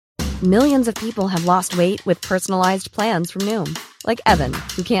Millions of people have lost weight with personalized plans from Noom. Like Evan,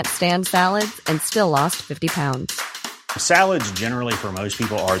 who can't stand salads and still lost 50 pounds. Salads generally for most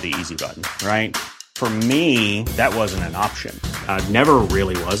people are the easy button, right? For me, that wasn't an option. I never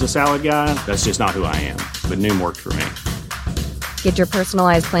really was a salad guy. That's just not who I am. But Noom worked for me. Get your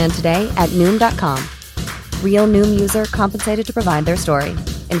personalized plan today at Noom.com. Real Noom user compensated to provide their story.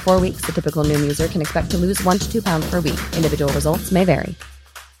 In 4 weeks, the typical Noom user can expect to lose 1 to 2 pounds per week. Individual results may vary.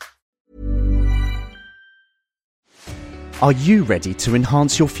 Are you ready to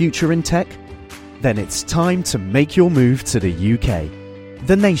enhance your future in tech? Then it's time to make your move to the UK.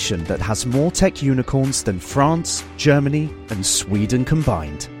 The nation that has more tech unicorns than France, Germany and Sweden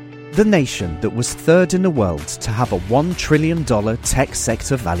combined. The nation that was third in the world to have a $1 trillion tech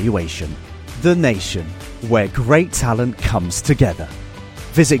sector valuation. The nation where great talent comes together.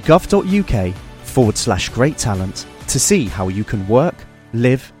 Visit gov.uk/great talent to see how you can work,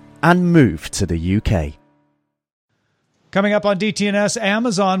 live and move to the UK. Coming up on DTNS,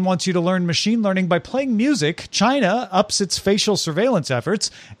 Amazon wants you to learn machine learning by playing music, China ups its facial surveillance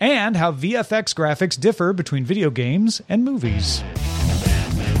efforts, and how VFX graphics differ between video games and movies.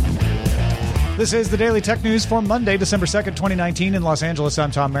 This is the Daily Tech News for Monday, December 2nd, 2019 in Los Angeles.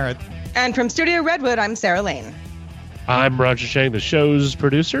 I'm Tom Merritt. And from Studio Redwood, I'm Sarah Lane. I'm Roger Chang, the show's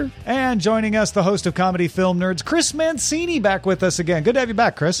producer. And joining us, the host of Comedy Film Nerds, Chris Mancini, back with us again. Good to have you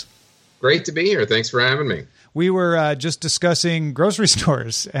back, Chris. Great to be here. Thanks for having me. We were just discussing grocery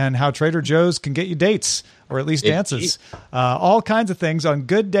stores and how Trader Joe's can get you dates, or at least dances. All kinds of things on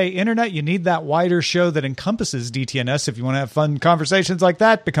Good Day Internet. You need that wider show that encompasses DTNS. If you want to have fun conversations like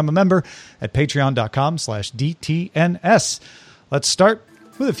that, become a member at patreon.com/DTNS. Let's start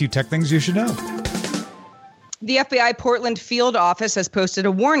with a few tech things you should know. The FBI Portland field office has posted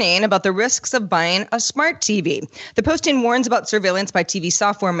a warning about the risks of buying a smart TV. The posting warns about surveillance by TV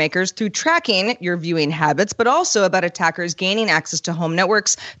software makers through tracking your viewing habits, but also about attackers gaining access to home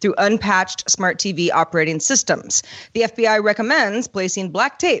networks through unpatched smart TV operating systems. The FBI recommends placing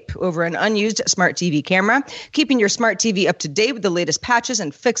black tape over an unused smart TV camera, keeping your smart TV up to date with the latest patches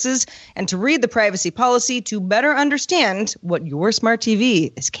and fixes, and to read the privacy policy to better understand what your smart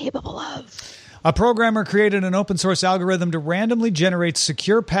TV is capable of. A programmer created an open source algorithm to randomly generate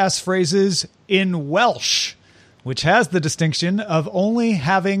secure passphrases in Welsh, which has the distinction of only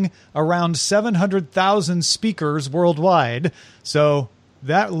having around 700,000 speakers worldwide. So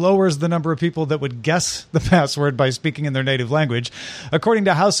that lowers the number of people that would guess the password by speaking in their native language. According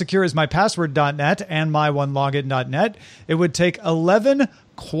to howsecureismypassword.net and myonelogin.net, it would take 11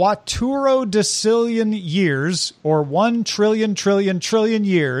 quatuordecillion years, or 1 trillion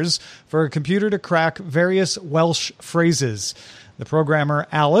years, for a computer to crack various Welsh phrases. The programmer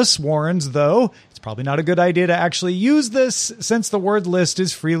Alice warns, though, it's probably not a good idea to actually use this since the word list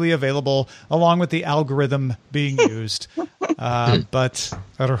is freely available along with the algorithm being used. But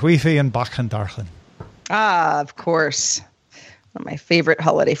Rhuifi and Bachandarchen. Of course. One of my favorite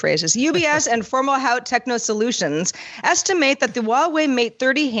holiday phrases. UBS and Formalhaut Techno Solutions estimate that the Huawei Mate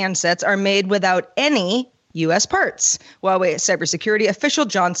 30 handsets are made without any U.S. parts. Huawei cybersecurity official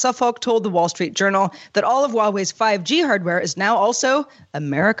John Suffolk told the Wall Street Journal that all of Huawei's 5G hardware is now also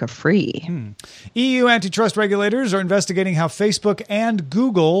America-free. EU antitrust regulators are investigating how Facebook and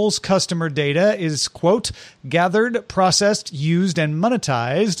Google's customer data is, quote, gathered, processed, used, and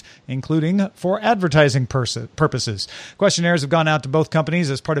monetized, including for advertising purposes. Questionnaires have gone out to both companies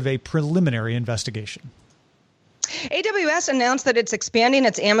as part of a preliminary investigation. AWS announced that it's expanding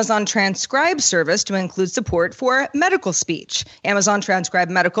its Amazon Transcribe service to include support for medical speech. Amazon Transcribe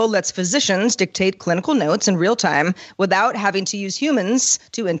Medical lets physicians dictate clinical notes in real time without having to use humans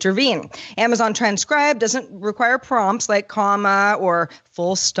to intervene. Amazon Transcribe doesn't require prompts like comma or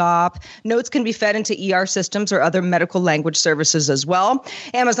full stop. Notes can be fed into ER systems or other medical language services as well.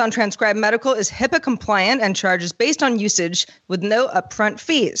 Amazon Transcribe Medical is HIPAA compliant and charges based on usage with no upfront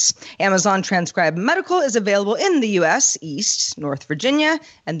fees. Amazon Transcribe Medical is available in the U.S. East, North Virginia,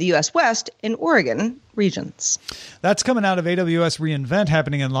 and the U.S. West in Oregon regions. That's coming out of AWS reInvent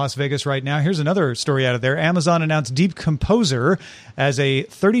happening in Las Vegas right now. Here's another story out of there. Amazon announced Deep Composer as a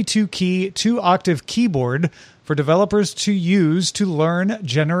 32-key, 2-octave keyboard for developers to use to learn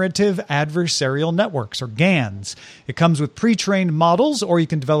generative adversarial networks, or GANs. It comes with pre-trained models, or you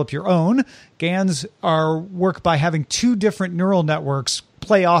can develop your own. GANs work by having two different neural networks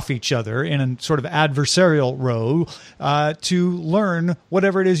play off each other in a sort of adversarial role to learn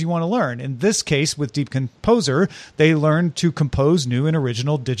whatever it is you want to learn. In this case, with Deep Composer, they learn to compose new and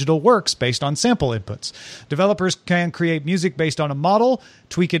original digital works based on sample inputs. Developers can create music based on a model,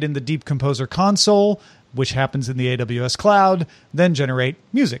 tweak it in the Deep Composer console, which happens in the AWS cloud, then generate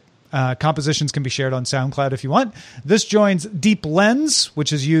music. Compositions can be shared on SoundCloud if you want. This joins Deep Lens,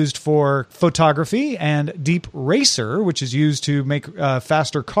 which is used for photography, and Deep Racer, which is used to make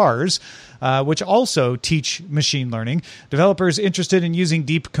faster cars, which also teach machine learning. Developers interested in using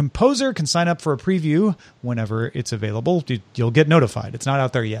Deep Composer can sign up for a preview whenever it's available. You'll get notified. It's not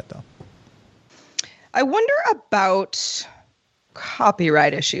out there yet, though. I wonder about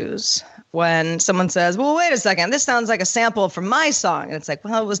copyright issues when someone says, well, wait a second, this sounds like a sample from my song. And it's like,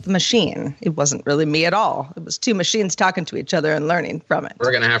 well, it was the machine. It wasn't really me at all. It was two machines talking to each other and learning from it.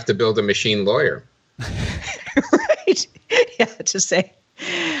 We're going to have to build a machine lawyer. Right. Yeah, to say,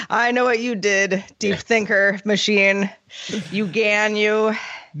 I know what you did, deep thinker machine. You.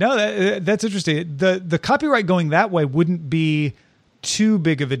 No, that's interesting. The copyright going that way wouldn't be too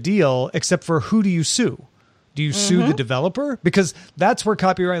big of a deal, except for who do you sue? Do you sue the developer? Because that's where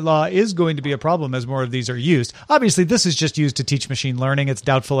copyright law is going to be a problem as more of these are used. Obviously, this is just used to teach machine learning. It's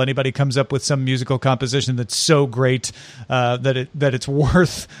doubtful anybody comes up with some musical composition that's so great that it's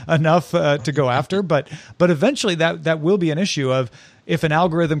worth enough to go after. But eventually that will be an issue of if an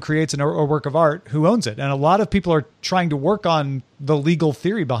algorithm creates a work of art, who owns it? And a lot of people are trying to work on the legal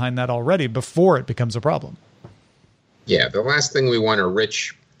theory behind that already before it becomes a problem. Yeah, the last thing we want are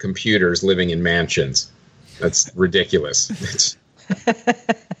rich computers living in mansions. That's ridiculous. The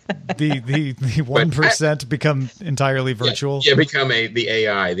 1% become entirely virtual. Yeah, become the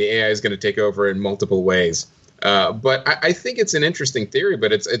AI. The AI is going to take over in multiple ways. But I think it's an interesting theory,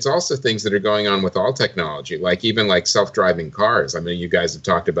 but it's also things that are going on with all technology, like even like self-driving cars. I mean, you guys have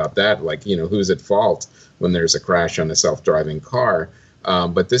talked about that, like, who's at fault when there's a crash on a self-driving car.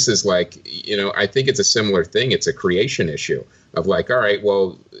 But this is like, I think it's a similar thing. It's a creation issue of like, all right,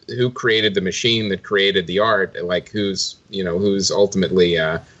 well, who created the machine that created the art? Like who's ultimately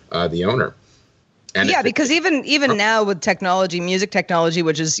the owner? And because even now with technology, music technology,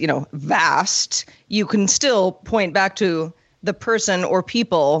 which is, vast, you can still point back to the person or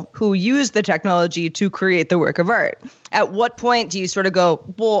people who use the technology to create the work of art. At what point do you sort of go,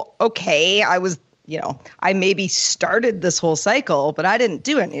 well, okay, I maybe started this whole cycle, but I didn't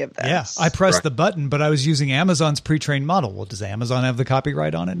do any of this. Yeah, I pressed the button, but I was using Amazon's pre-trained model. Well, does Amazon have the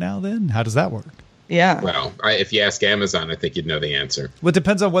copyright on it now then? How does that work? Yeah. Well, if you ask Amazon, I think you'd know the answer. Well, it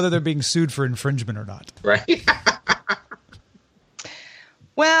depends on whether they're being sued for infringement or not. Right.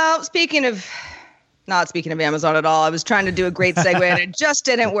 Well, not speaking of Amazon at all, I was trying to do a great segue and it just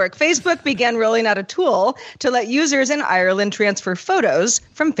didn't work. Facebook began rolling out a tool to let users in Ireland transfer photos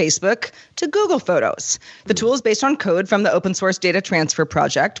from Facebook to Google Photos. The tool is based on code from the open source data transfer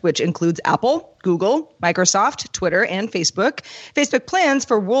project, which includes Apple, Google, Microsoft, Twitter, and Facebook. Facebook plans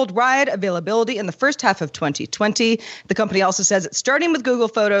for worldwide availability in the first half of 2020. The company also says it's starting with Google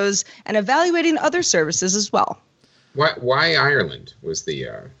Photos and evaluating other services as well. Why Ireland was the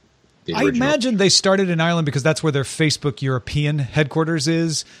I imagine they started in Ireland because that's where their Facebook European headquarters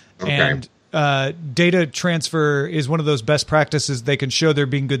is. Okay. And data transfer is one of those best practices they can show they're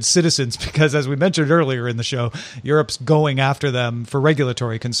being good citizens because, as we mentioned earlier in the show, Europe's going after them for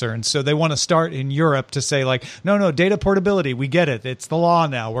regulatory concerns. So they want to start in Europe to say, like, no, data portability, we get it. It's the law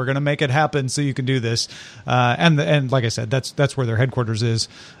now. We're going to make it happen so you can do this. And like I said, that's where their headquarters is,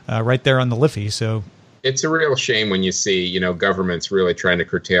 right there on the Liffey. So it's a real shame when you see, governments really trying to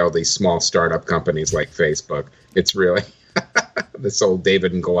curtail these small startup companies like Facebook. It's really this old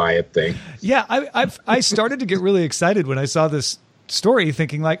David and Goliath thing. Yeah, I started to get really excited when I saw this story,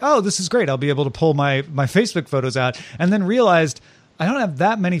 thinking like, oh, this is great. I'll be able to pull my Facebook photos out, and then realized I don't have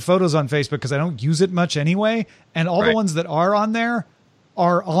that many photos on Facebook because I don't use it much anyway. And all the ones that are on there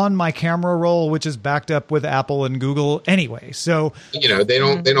are on my camera roll, which is backed up with Apple and Google anyway. So they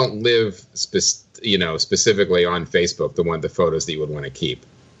don't live specifically on Facebook, the photos that you would want to keep.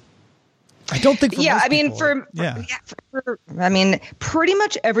 I don't think. Pretty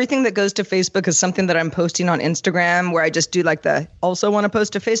much everything that goes to Facebook is something that I'm posting on Instagram, where I just do like the also want to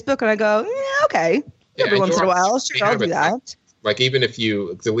post to Facebook, and I go, okay, every once in a while, sure, I'll do that. Like even if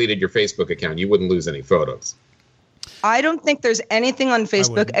you deleted your Facebook account, you wouldn't lose any photos. I don't think there's anything on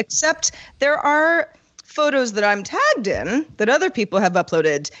Facebook except there are photos that I'm tagged in that other people have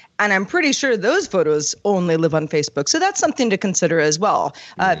uploaded, and I'm pretty sure those photos only live on Facebook. So that's something to consider as well,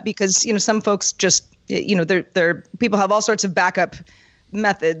 because some folks just they're people have all sorts of backup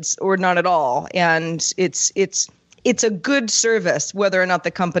methods or not at all, and it's a good service whether or not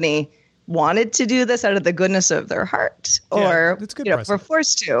the company wanted to do this out of the goodness of their heart or were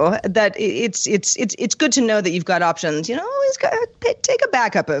forced to. That it's good to know that you've got options. Always got take a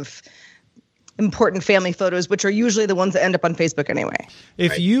backup of important family photos, which are usually the ones that end up on Facebook anyway.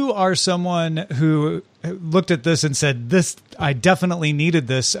 If you are someone who looked at this and said, "This, I definitely needed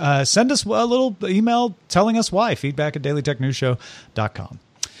this," send us a little email telling us why. feedback@dailytechnewsshow.com.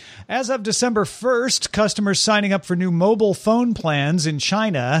 As of December 1st, customers signing up for new mobile phone plans in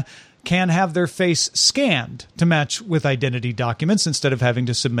China can have their face scanned to match with identity documents instead of having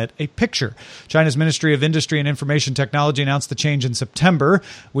to submit a picture. China's Ministry of Industry and Information Technology announced the change in September,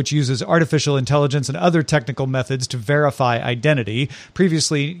 which uses artificial intelligence and other technical methods to verify identity.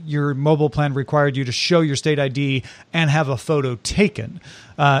 Previously, your mobile plan required you to show your state ID and have a photo taken.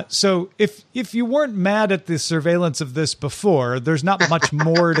 So if you weren't mad at the surveillance of this before, there's not much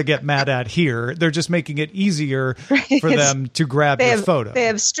more to get mad at here. They're just making it easier for them to grab your photo. They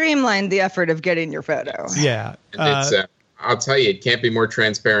have streamlined the effort of getting your photo. Yeah. I'll tell you, it can't be more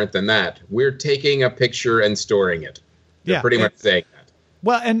transparent than that. We're taking a picture and storing it. They're pretty much saying that.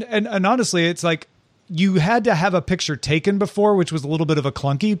 Well, and honestly, it's like, you had to have a picture taken before, which was a little bit of a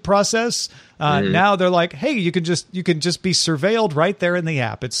clunky process. Now they're like, hey, you can just be surveilled right there in the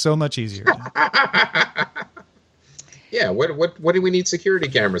app. It's so much easier. Yeah, what do we need security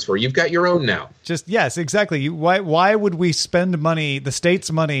cameras for? You've got your own now. Yes, exactly. Why would we spend money, the state's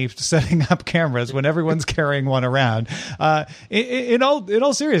money, setting up cameras when everyone's carrying one around? In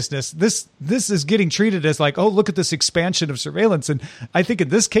all seriousness, this is getting treated as like, oh, look at this expansion of surveillance, and I think in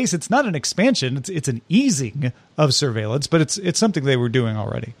this case, it's not an expansion; it's an easing of surveillance, but it's something they were doing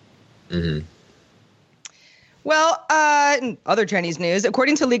already. Mm-hmm. Well, in other Chinese news,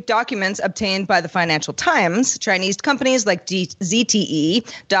 according to leaked documents obtained by the Financial Times, Chinese companies like ZTE,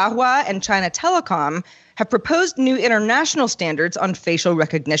 Dahua, and China Telecom have proposed new international standards on facial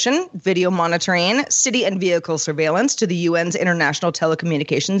recognition, video monitoring, city and vehicle surveillance to the UN's International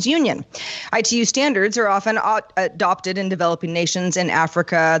Telecommunications Union. ITU standards are often adopted in developing nations in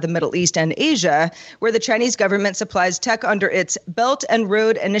Africa, the Middle East, and Asia, where the Chinese government supplies tech under its Belt and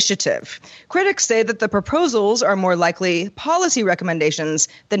Road Initiative. Critics say that the proposals are more likely policy recommendations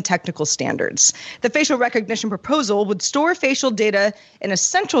than technical standards. The facial recognition proposal would store facial data in a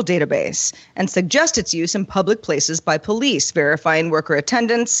central database and suggest its use in public places by police, verifying worker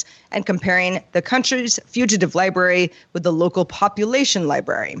attendance and comparing the country's fugitive library with the local population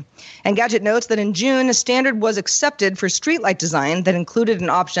library. Engadget notes that in June, a standard was accepted for streetlight design that included an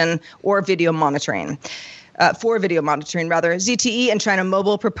option for video monitoring. ZTE and China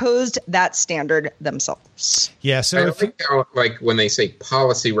Mobile proposed that standard themselves. Yeah, so I think how, like, when they say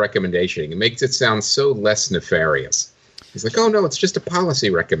policy recommendation, it makes it sound so less nefarious. He's like, oh, no, it's just a policy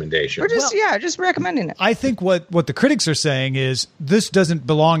recommendation. We're just recommending it. I think what the critics are saying is this doesn't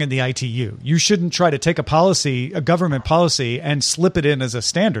belong in the ITU. You shouldn't try to take a government policy, and slip it in as a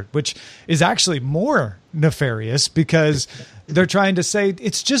standard, which is actually more nefarious because they're trying to say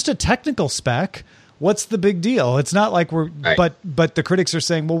it's just a technical spec. What's the big deal? It's not like we're, right. But the critics are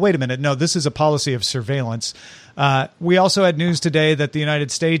saying, well, wait a minute. No, this is a policy of surveillance. We also had news today that the United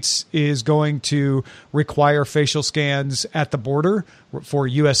States is going to require facial scans at the border for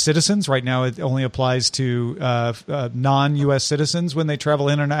U.S. citizens. Right now, it only applies to non-U.S. citizens when they travel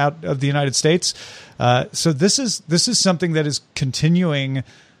in and out of the United States. So this is something that is continuing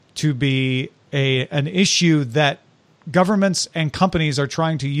to be an issue that governments and companies are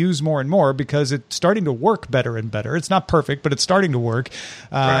trying to use more and more because it's starting to work better and better. It's not perfect, but it's starting to work.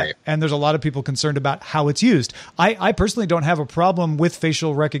 Right. And there's a lot of people concerned about how it's used. I personally don't have a problem with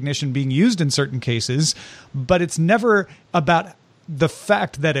facial recognition being used in certain cases, but it's never about the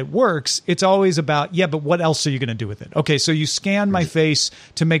fact that it works. It's always about, but what else are you going to do with it? Okay, so you scan my face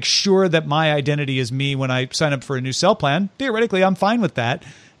to make sure that my identity is me when I sign up for a new cell plan. Theoretically, I'm fine with that.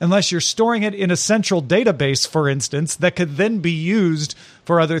 Unless you're storing it in a central database, for instance, that could then be used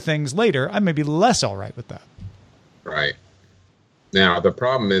for other things later, I may be less all right with that. Right. Now, the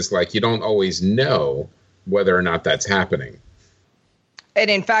problem is, like, you don't always know whether or not that's happening. And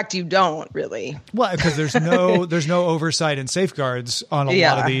in fact, you don't really. Well, because there's no oversight and safeguards on a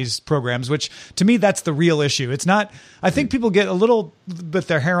lot of these programs, which to me, that's the real issue. It's not. I think people get a little bit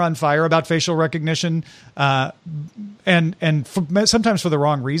their hair on fire about facial recognition, and sometimes for the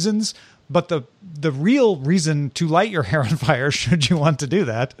wrong reasons. But the real reason to light your hair on fire, should you want to do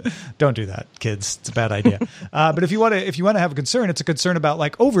that, don't do that, kids. It's a bad idea. But if you want to have a concern, it's a concern about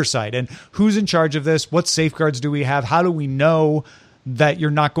like oversight and who's in charge of this. What safeguards do we have? How do we know that you're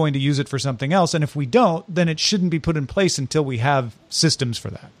not going to use it for something else? And if we don't, then it shouldn't be put in place until we have systems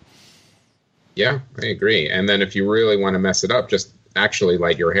for that. Yeah, I agree. And then if you really want to mess it up, just actually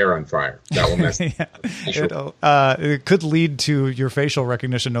light your hair on fire. That will mess. It could lead to your facial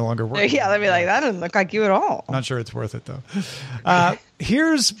recognition no longer working. Yeah, they'd be like, that doesn't look like you at all. Not sure it's worth it, though.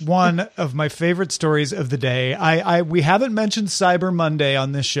 Here's one of my favorite stories of the day. We haven't mentioned Cyber Monday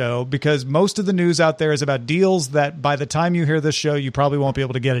on this show because most of the news out there is about deals that by the time you hear this show, you probably won't be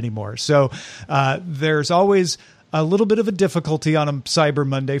able to get anymore. So there's always a little bit of a difficulty on a Cyber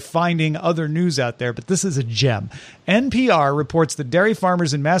Monday finding other news out there, but this is a gem. NPR reports that dairy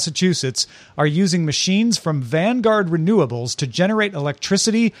farmers in Massachusetts are using machines from Vanguard Renewables to generate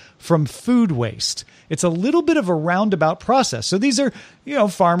electricity from food waste. It's a little bit of a roundabout process. So these are,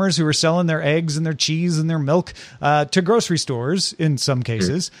 farmers who are selling their eggs and their cheese and their milk to grocery stores in some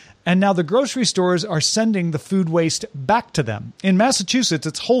cases. And now the grocery stores are sending the food waste back to them. In Massachusetts,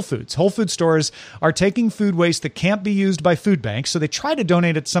 it's Whole Foods. Whole Food stores are taking food waste that can't be used by food banks. So they try to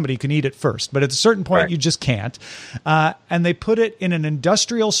donate it to somebody who can eat it first. But at a certain point, you just can't. And they put it in an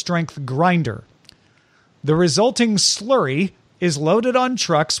industrial strength grinder. The resulting slurry is loaded on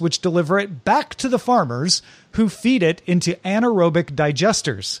trucks, which deliver it back to the farmers who feed it into anaerobic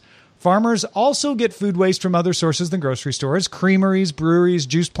digesters. Farmers also get food waste from other sources than grocery stores. Creameries, breweries,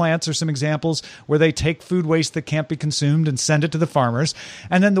 juice plants are some examples where they take food waste that can't be consumed and send it to the farmers.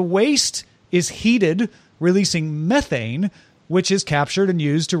 And then the waste is heated, releasing methane, which is captured and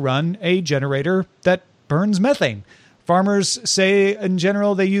used to run a generator that burns methane. Farmers say, in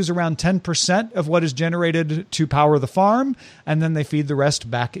general, they use around 10% of what is generated to power the farm, and then they feed the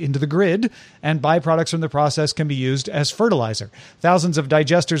rest back into the grid, and byproducts from the process can be used as fertilizer. Thousands of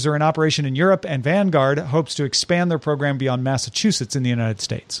digesters are in operation in Europe, and Vanguard hopes to expand their program beyond Massachusetts in the United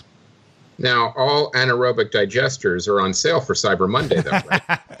States. Now, all anaerobic digesters are on sale for Cyber Monday, though,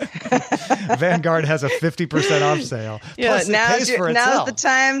 right? Vanguard has a 50% off sale. Yeah, Plus, now's the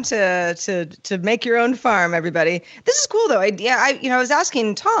time to make your own farm, everybody. This is cool, though. I was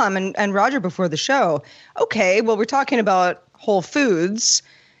asking Tom and Roger before the show. Okay, well, we're talking about Whole Foods.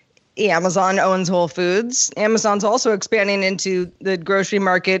 Amazon owns Whole Foods. Amazon's also expanding into the grocery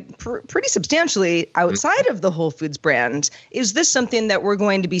market pretty substantially outside of the Whole Foods brand. Is this something that we're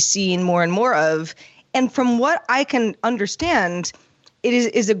going to be seeing more and more of? And from what I can understand, it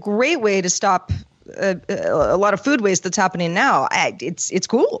is a great way to stop a lot of food waste that's happening now. It's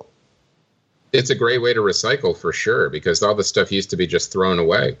cool. It's a great way to recycle for sure, because all the stuff used to be just thrown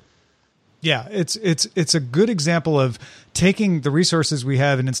away. Yeah, it's a good example of taking the resources we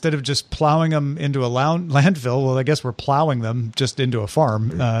have and instead of just plowing them into a landfill, well, I guess we're plowing them just into a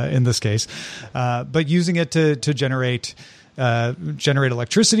farm in this case, but using it to generate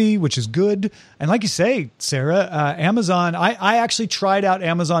electricity, which is good. And like you say, Sarah, Amazon, I actually tried out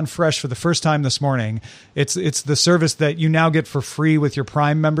Amazon Fresh for the first time this morning. It's the service that you now get for free with your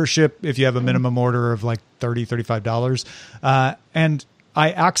Prime membership if you have a minimum order of like $35. And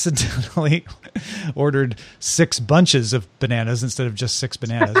I accidentally ordered 6 bunches of bananas instead of just 6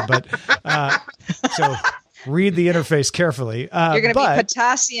 bananas. But so read the interface carefully. You're going to be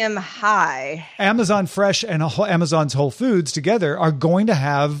potassium high. Amazon Fresh and Amazon's Whole Foods together are going to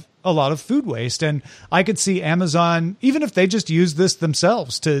have a lot of food waste. And I could see Amazon, even if they just use this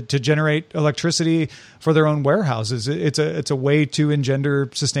themselves to generate electricity for their own warehouses, it's a way to engender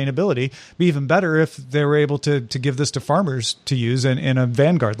sustainability. Be even better if they were able to give this to farmers to use in a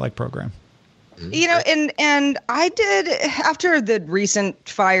Vanguard-like program. And I did, after the recent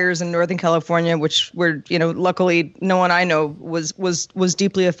fires in Northern California, which were, luckily no one I know was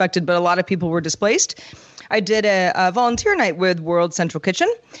deeply affected, but a lot of people were displaced. I did a volunteer night with World Central Kitchen,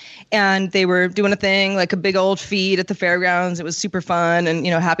 and they were doing a thing like a big old feed at the fairgrounds. It was super fun and,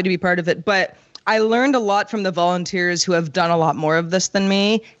 happy to be part of it. But I learned a lot from the volunteers who have done a lot more of this than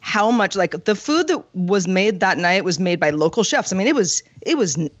me, how much like the food that was made that night was made by local chefs. I mean, it was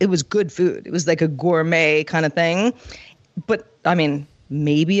good food. It was like a gourmet kind of thing. But I mean,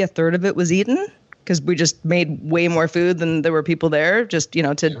 maybe a third of it was eaten because we just made way more food than there were people there just,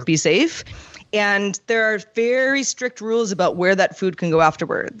 to be safe. And there are very strict rules about where that food can go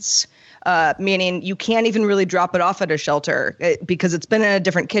afterwards, meaning you can't even really drop it off at a shelter because it's been in a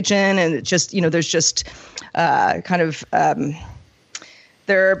different kitchen and it's just, there's just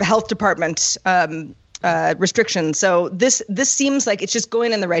their health department restrictions. So this seems like it's just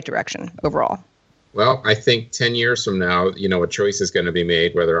going in the right direction overall. Well, I think 10 years from now, a choice is going to be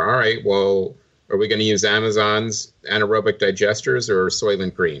made whether, all right, well, are we going to use Amazon's anaerobic digesters or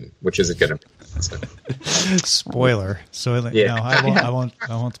Soylent Green? Which is it going to be? Spoiler. Soylent. Yeah. No, I won't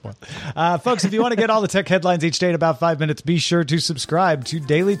spoil. Folks, if you want to get all the tech headlines each day in about 5 minutes, be sure to subscribe to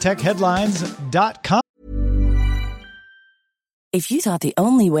dailytechheadlines.com. If you thought the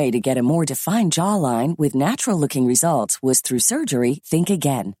only way to get a more defined jawline with natural-looking results was through surgery, think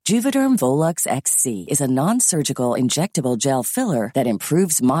again. Juvederm Volux XC is a non-surgical injectable gel filler that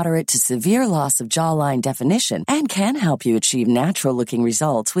improves moderate to severe loss of jawline definition and can help you achieve natural-looking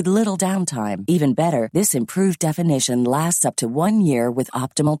results with little downtime. Even better, this improved definition lasts up to 1 year with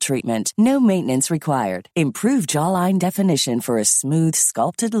optimal treatment. No maintenance required. Improve jawline definition for a smooth,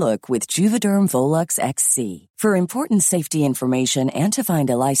 sculpted look with Juvederm Volux XC. For important safety information and to find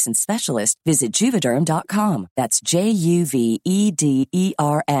a licensed specialist, visit Juvederm.com. That's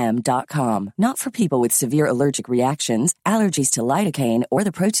Juvederm.com. Not for people with severe allergic reactions, allergies to lidocaine, or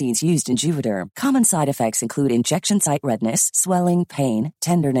the proteins used in Juvederm. Common side effects include injection site redness, swelling, pain,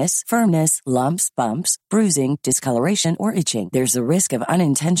 tenderness, firmness, lumps, bumps, bruising, discoloration, or itching. There's a risk of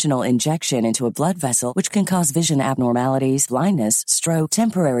unintentional injection into a blood vessel, which can cause vision abnormalities, blindness, stroke,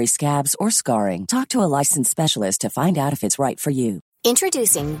 temporary scabs, or scarring. Talk to a licensed specialist to find out if it's right for you.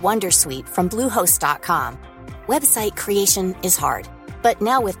 Introducing Wondersuite from Bluehost.com. Website creation is hard, but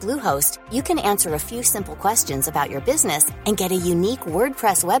now with Bluehost, you can answer a few simple questions about your business and get a unique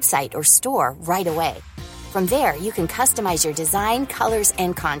WordPress website or store right away. From there, you can customize your design, colors,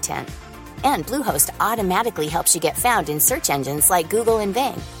 and content. And Bluehost automatically helps you get found in search engines like Google and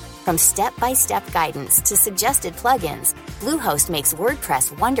Bing. From step-by-step guidance to suggested plugins, Bluehost makes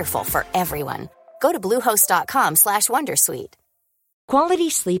WordPress wonderful for everyone. Go to Bluehost.com/Wondersuite. Quality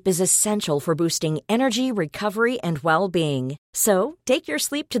sleep is essential for boosting energy, recovery, and well-being. So, take your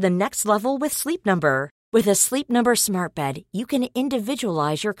sleep to the next level with Sleep Number. With a Sleep Number smart bed, you can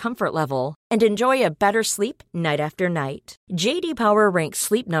individualize your comfort level and enjoy a better sleep night after night. J.D. Power ranks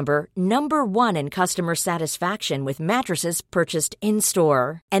Sleep Number number 1 in customer satisfaction with mattresses purchased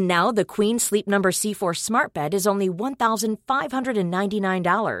in-store. And now the Queen Sleep Number C4 smart bed is only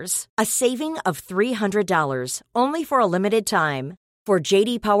 $1,599, a saving of $300, only for a limited time. For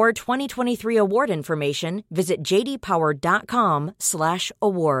J.D. Power 2023 award information, visit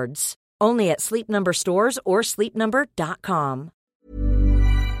jdpower.com/awards. Only at Sleep Number stores or sleepnumber.com.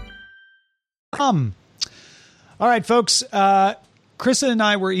 All right, folks. Krista and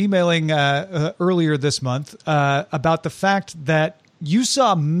I were emailing earlier this month about the fact that you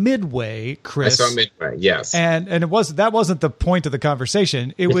saw Midway, Chris. I saw Midway, yes. And that wasn't the point of the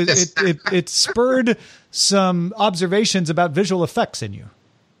conversation. It was it spurred some observations about visual effects in you.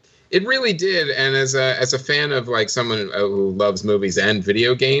 It really did, and as a fan of like someone who loves movies and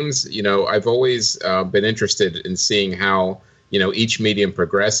video games, you know, I've always been interested in seeing how, you know, each medium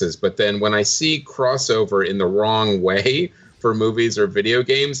progresses. But then when I see crossover in the wrong way for movies or video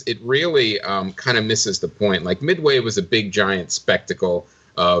games, it really kind of misses the point. Like Midway was a big giant spectacle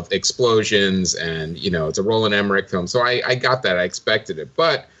of explosions, and you know, it's a Roland Emmerich film, so I got that, I expected it,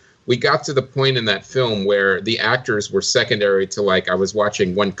 but we got to the point in that film where the actors were secondary to, like, I was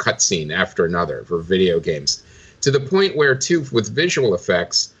watching one cutscene after another for video games, to the point where, too, with visual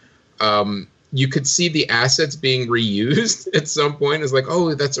effects, you could see the assets being reused at some point. It's like,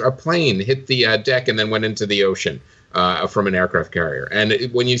 oh, that's a plane hit the deck and then went into the ocean from an aircraft carrier.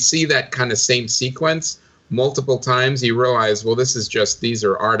 And when you see that kind of same sequence multiple times, you realize, well, these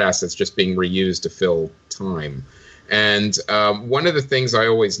are art assets just being reused to fill time. And one of the things I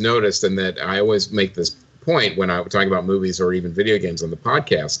always noticed, and that I always make this point when I'm talking about movies or even video games on the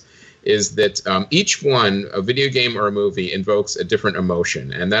podcast, is that each one, a video game or a movie, invokes a different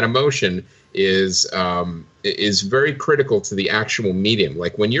emotion. And that emotion is very critical to the actual medium.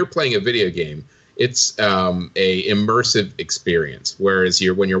 Like when you're playing a video game, it's a immersive experience, whereas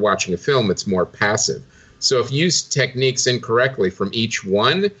when you're watching a film, it's more passive. So if you use techniques incorrectly from each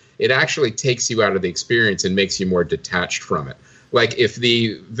one, it actually takes you out of the experience and makes you more detached from it. Like if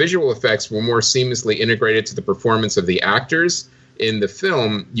the visual effects were more seamlessly integrated to the performance of the actors in the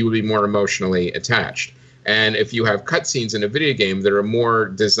film, you would be more emotionally attached. And if you have cutscenes in a video game that are more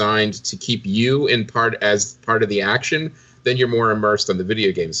designed to keep you as part of the action, then you're more immersed on the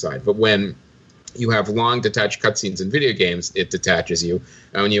video game side. But when you have long detached cutscenes in video games, it detaches you.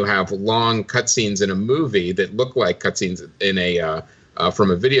 And when you have long cutscenes in a movie that look like cutscenes in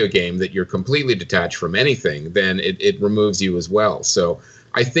from a video game that you're completely detached from anything, then it removes you as well. So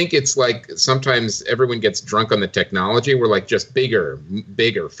I think it's like sometimes everyone gets drunk on the technology. We're like just bigger,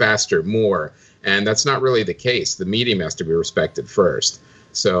 faster, more. And that's not really the case. The medium has to be respected first.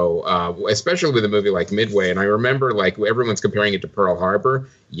 So especially with a movie like Midway, and I remember like everyone's comparing it to Pearl Harbor.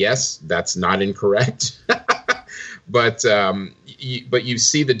 Yes, that's not incorrect. But you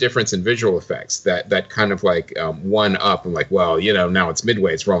see the difference in visual effects that kind of like one up and like, well, you know, now it's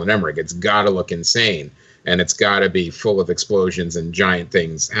Midway, it's Roland Emmerich, it's got to look insane. and it's got to be full of explosions and giant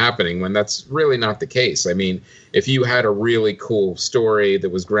things happening, when that's really not the case. I mean, if you had a really cool story that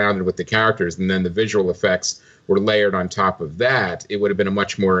was grounded with the characters, and then the visual effects were layered on top of that, it would have been a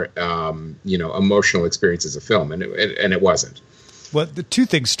much more emotional experience as a film, and it wasn't. Well, the two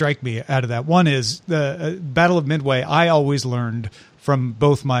things strike me out of that. One is the Battle of Midway. I always learned from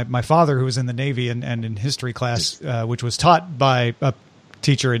both my father, who was in the Navy, and in history class, which was taught by a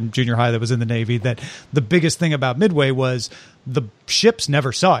teacher in junior high that was in the Navy, that the biggest thing about Midway was the ships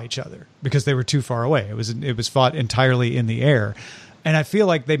never saw each other because they were too far away. It was fought entirely in the air, and I feel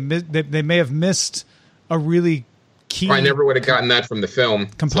like they may have missed a really key. I never would have gotten that from the film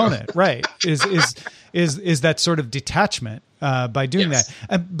component, so. Right? Is that sort of detachment by doing that?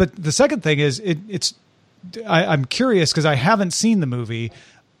 But the second thing is I'm curious because I haven't seen the movie.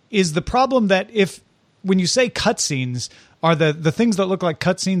 Is the problem that when you say cutscenes, are the things that look like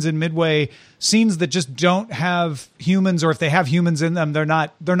cutscenes in Midway scenes that just don't have humans, or if they have humans in them, they're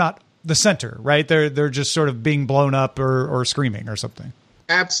not the center, right? They're just sort of being blown up or screaming or something.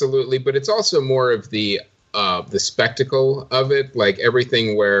 Absolutely, but it's also more of the spectacle of it, like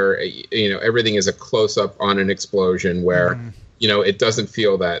everything where everything is a close up on an explosion where it doesn't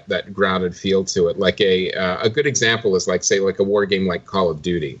feel that grounded feel to it. Like a good example is like a war game like Call of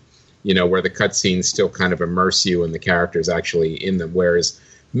Duty. Where the cutscenes still kind of immerse you and the characters actually in them. Whereas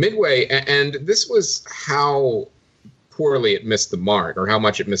Midway, and this was how poorly it missed the mark, or how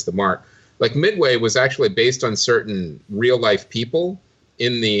much it missed the mark. Like Midway was actually based on certain real life people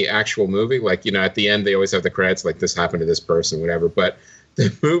in the actual movie. Like, at the end they always have the credits, like this happened to this person, whatever. But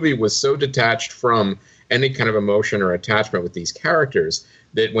the movie was so detached from any kind of emotion or attachment with these characters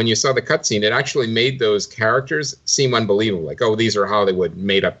that when you saw the cutscene, it actually made those characters seem unbelievable. Like, oh, these are Hollywood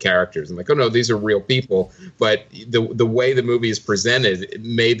made-up characters. And like, oh, no, these are real people. But the way the movie is presented, it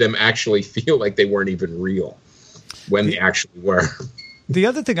made them actually feel like they weren't even real when they actually were. The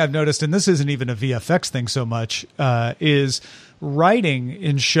other thing I've noticed, and this isn't even a VFX thing so much, is writing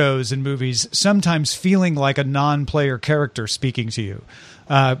in shows and movies sometimes feeling like a non-player character speaking to you.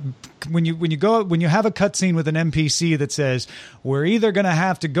 When you have a cutscene with an NPC that says we're either going to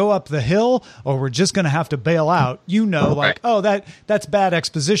have to go up the hill or we're just going to have to bail out, that's bad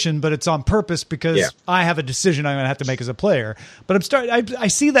exposition, but it's on purpose because I have a decision I'm going to have to make as a player. But I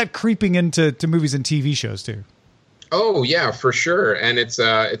see that creeping into movies and TV shows too. Oh yeah, for sure. And it's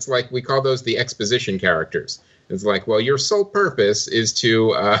like we call those the exposition characters. It's like, well, your sole purpose is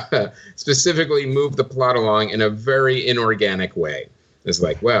to specifically move the plot along in a very inorganic way. It's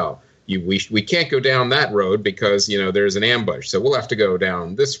like, well, we can't go down that road because there's an ambush, so we'll have to go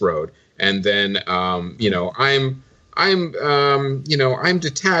down this road. And then I'm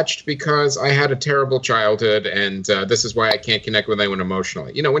detached because I had a terrible childhood, and this is why I can't connect with anyone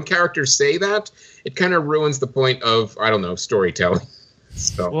emotionally. When characters say that, it kind of ruins the point of storytelling.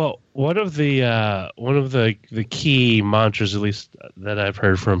 So. Well, one of the key mantras, at least that I've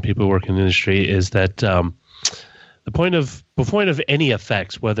heard from people working in the industry, is that the point of any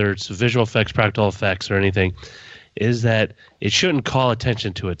effects, whether it's visual effects, practical effects, or anything, is that it shouldn't call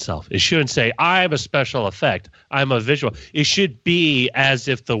attention to itself. It shouldn't say, I'm a special effect, I'm a visual. It should be as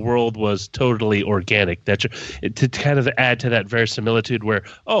if the world was totally organic. To kind of add to that verisimilitude where,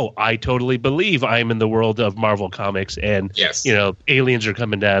 oh, I totally believe I'm in the world of Marvel Comics and, aliens are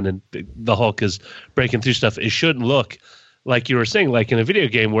coming down and the Hulk is breaking through stuff. It shouldn't look like you were saying, like in a video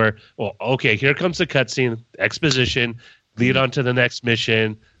game where, well, okay, here comes the cutscene, exposition, lead on to the next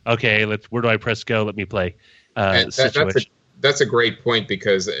mission. Okay, where do I press go? Let me play. That's a great point,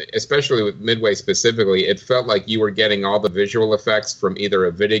 because especially with Midway specifically, it felt like you were getting all the visual effects from either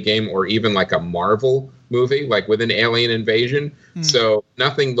a video game or even like a Marvel movie, like with an alien invasion. So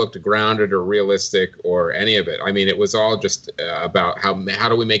nothing looked grounded or realistic or any of it. I mean, it was all just about how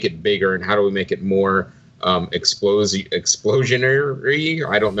do we make it bigger and how do we make it more explosionary.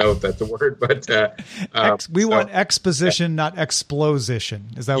 I don't know if that's a word, but we want exposition, not exposition.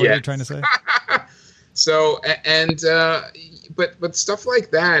 Is that what you're trying to say? So, but stuff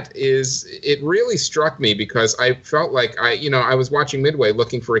like that it really struck me, because I felt like I was watching Midway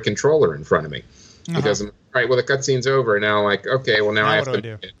looking for a controller in front of me, because I'm, all right, well, the cutscene's over, and now like, okay, well, now I have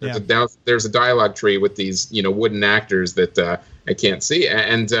to. There's a dialogue tree with these wooden actors that I can't see,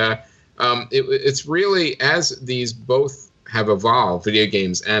 and it's really, as these both have evolved, video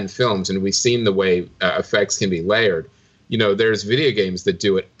games and films, and we've seen the way effects can be layered. There's video games that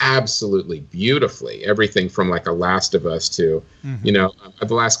do it absolutely beautifully. Everything from like a Last of Us to, the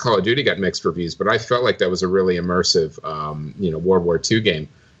last Call of Duty got mixed reviews, but I felt like that was a really immersive, World War II game.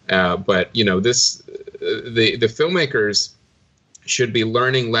 But the filmmakers should be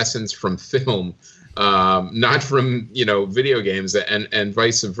learning lessons from film not from, video games, and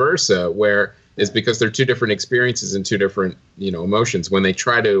vice versa, where is because they're two different experiences and two different, emotions. When they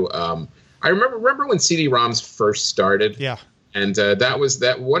try to, I remember when CD-ROMs first started. Yeah. And that was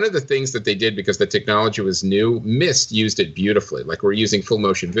one of the things that they did because the technology was new. Myst used it beautifully. Like, we're using full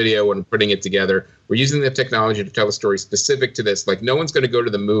motion video and putting it together. We're using the technology to tell a story specific to this. Like, no one's going to go to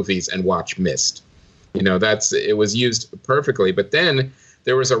the movies and watch Myst. It was used perfectly. But then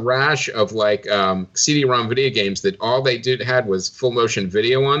there was a rash of CD-ROM video games that all they had was full motion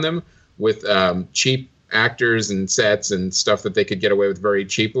video on them with cheap actors and sets and stuff that they could get away with very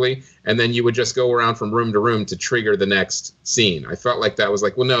cheaply, and then you would just go around from room to room to trigger the next scene. I felt like that was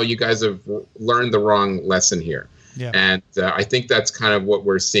well, no, you guys have learned the wrong lesson here. Yeah. And I think that's kind of what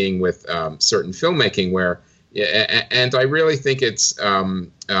we're seeing with certain filmmaking, where, and I really think it's,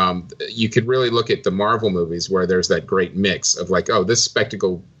 you could really look at the Marvel movies where there's that great mix of this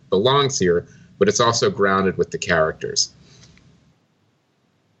spectacle belongs here, but it's also grounded with the characters.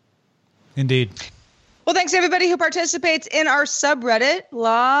 Indeed. Well, thanks everybody who participates in our subreddit. A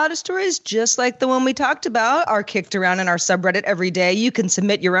lot of stories just like the one we talked about are kicked around in our subreddit every day. You can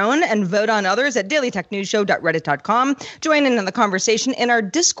submit your own and vote on others at dailytechnewsshow.reddit.com. Join in on the conversation in our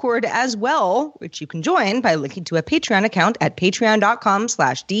Discord as well, which you can join by linking to a Patreon account at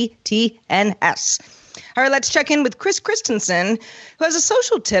patreon.com/DTNS. All right, let's check in with Chris Christensen, who has a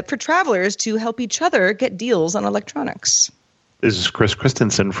social tip for travelers to help each other get deals on electronics. This is Chris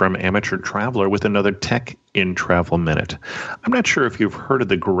Christensen from Amateur Traveler with another Tech in Travel Minute. I'm not sure if you've heard of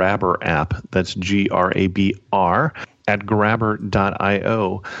the Grabber app. That's Grabr at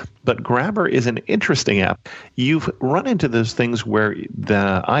grabber.io. But Grabber is an interesting app. You've run into those things where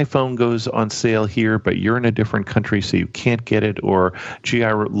the iPhone goes on sale here, but you're in a different country, so you can't get it. Or, gee,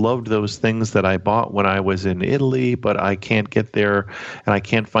 I loved those things that I bought when I was in Italy, but I can't get there and I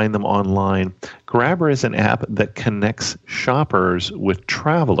can't find them online. Grabber is an app that connects shoppers with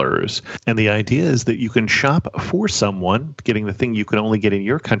travelers. And the idea is that you can shop for someone, getting the thing you can only get in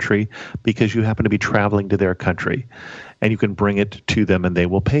your country because you happen to be traveling to their country. And you can bring it to them and they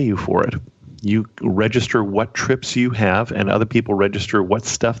will pay you for it. You register what trips you have and other people register what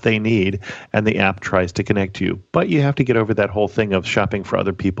stuff they need, and the app tries to connect you. But you have to get over that whole thing of shopping for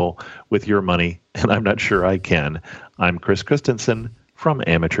other people with your money, and I'm not sure I can. I'm Chris Christensen from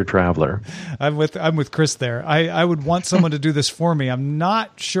Amateur Traveler. I'm with Chris there. I would want someone to do this for me. I'm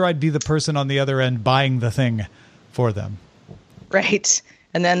not sure I'd be the person on the other end buying the thing for them. Right.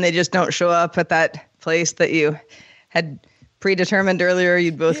 And then they just don't show up at that place that you had predetermined earlier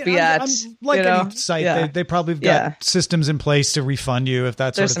you'd both be at. Any site, they probably have got systems in place to refund you if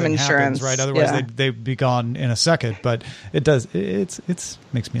that sort of thing happens, right? Otherwise, they'd be gone in a second. But it does. It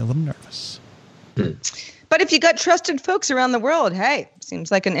makes me a little nervous. But if you got trusted folks around the world, hey, seems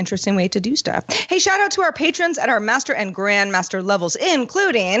like an interesting way to do stuff. Hey, shout out to our patrons at our Master and Grandmaster levels,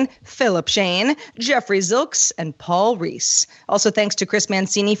 including Philip Shane, Jeffrey Zilks, and Paul Reese. Also, thanks to Chris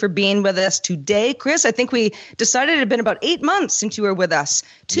Mancini for being with us today. Chris, I think we decided it had been about 8 months since you were with us.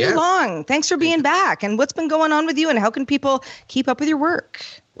 Too long. Thanks for being back. And what's been going on with you, and how can people keep up with your work?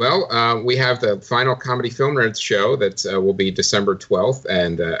 Well, we have the final Comedy Film Nerds show that will be December 12th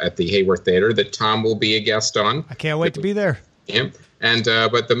and at the Hayworth Theater that Tom will be a guest on. I can't wait to be there. Yeah. And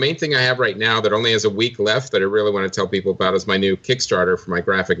but the main thing I have right now that only has a week left that I really want to tell people about is my new Kickstarter for my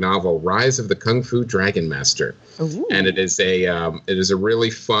graphic novel, Rise of the Kung Fu Dragon Master. Ooh. And it is a really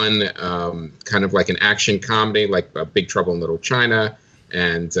fun kind of like an action comedy, like Big Trouble in Little China,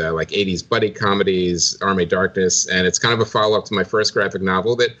 and like 80s buddy comedies, Army of Darkness. And it's kind of a follow-up to my first graphic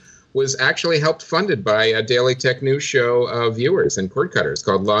novel that was actually helped funded by a Daily Tech News Show viewers and cord cutters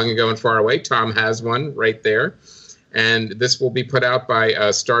called Long Ago and Far Away. Tom has one right there. And this will be put out by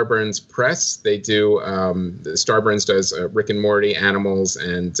Starburns Press. They do, Starburns does Rick and Morty, Animals,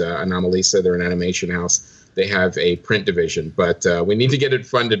 and Anomalisa. They're an animation house. They have a print division. But we need to get it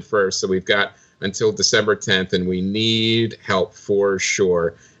funded first. So we've got until December 10th, and we need help for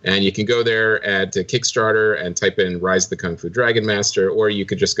sure. And you can go there at Kickstarter and type in Rise of the Kung Fu Dragon Master, or you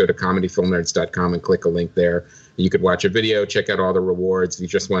could just go to comedyfilmnerds.com and click a link there. You could watch a video, check out all the rewards if you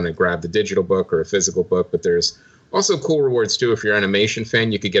just want to grab the digital book or a physical book. But there's also cool rewards, too. If you're an animation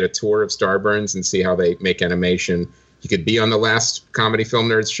fan, you could get a tour of Starburns and see how they make animation. You could be on the last Comedy Film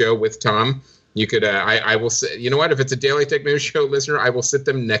Nerds show with Tom. You could, I will say, you know what? If it's a Daily Tech News Show listener, I will sit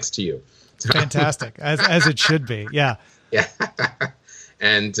them next to you. Fantastic, as it should be. Yeah. Yeah.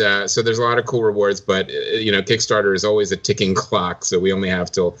 And so there's a lot of cool rewards, but, Kickstarter is always a ticking clock. So we only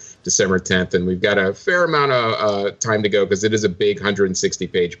have till December 10th, and we've got a fair amount of time to go because it is a big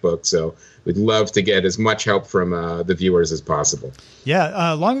 160-page book. So we'd love to get as much help from the viewers as possible.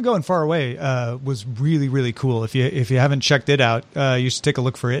 Yeah, Long Ago and Far Away was really, really cool. If you haven't checked it out, you should take a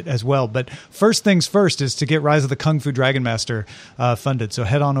look for it as well. But first things first is to get Rise of the Kung Fu Dragon Master funded. So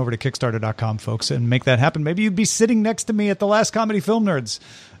head on over to Kickstarter.com, folks, and make that happen. Maybe you'd be sitting next to me at the last Comedy Film Nerds.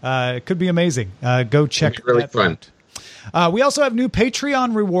 It could be amazing. Go check it. Really fun. We also have new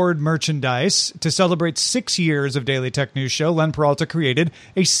Patreon reward merchandise. To celebrate 6 years of Daily Tech News Show, Len Peralta created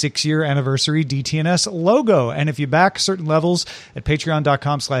a 6-year anniversary DTNS logo. And if you back certain levels at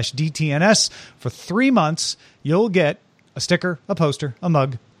patreon.com/DTNS for 3 months, you'll get a sticker, a poster, a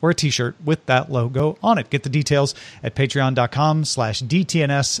mug, or a t-shirt with that logo on it. Get the details at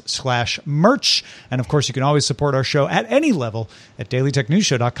patreon.com/DTNS/merch. And of course, you can always support our show at any level at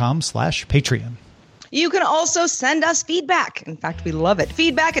dailytechnewsshow.com/Patreon. You can also send us feedback. In fact, we love it.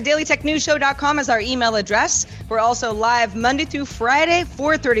 Feedback at dailytechnewsshow.com is our email address. We're also live Monday through Friday,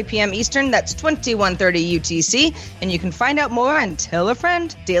 4:30 p.m. Eastern. That's 21:30 UTC. And you can find out more and tell a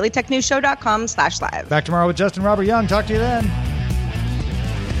friend. dailytechnewsshow.com/live. Back tomorrow with Justin Robert Young. Talk to you then.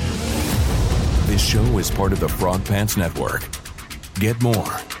 This show is part of the Frog Pants Network. Get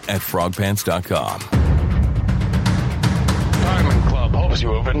more at frogpants.com. Diamond Club hopes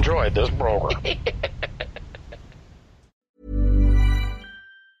you have enjoyed this program.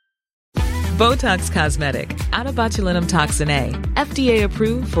 Botox Cosmetic, out of botulinum toxin A, FDA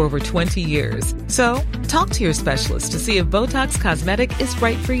approved for over 20 years. So, talk to your specialist to see if Botox Cosmetic is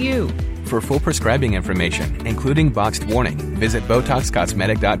right for you. For full prescribing information, including boxed warning, visit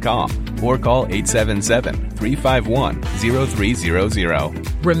BotoxCosmetic.com or call 877-351-0300.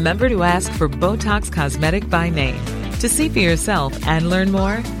 Remember to ask for Botox Cosmetic by name. To see for yourself and learn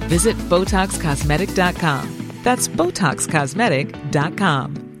more, visit BotoxCosmetic.com. That's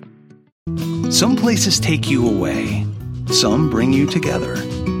BotoxCosmetic.com. Some places take you away. Some bring you together.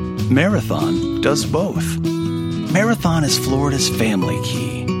 Marathon does both. Marathon is Florida's family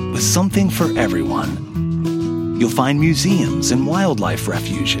key, with something for everyone. You'll find museums and wildlife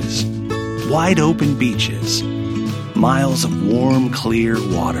refuges, wide open beaches, miles of warm, clear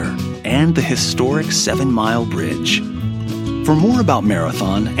water, and the historic 7 Mile Bridge. For more about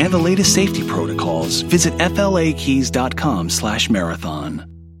Marathon and the latest safety protocols, visit flakeys.com/marathon.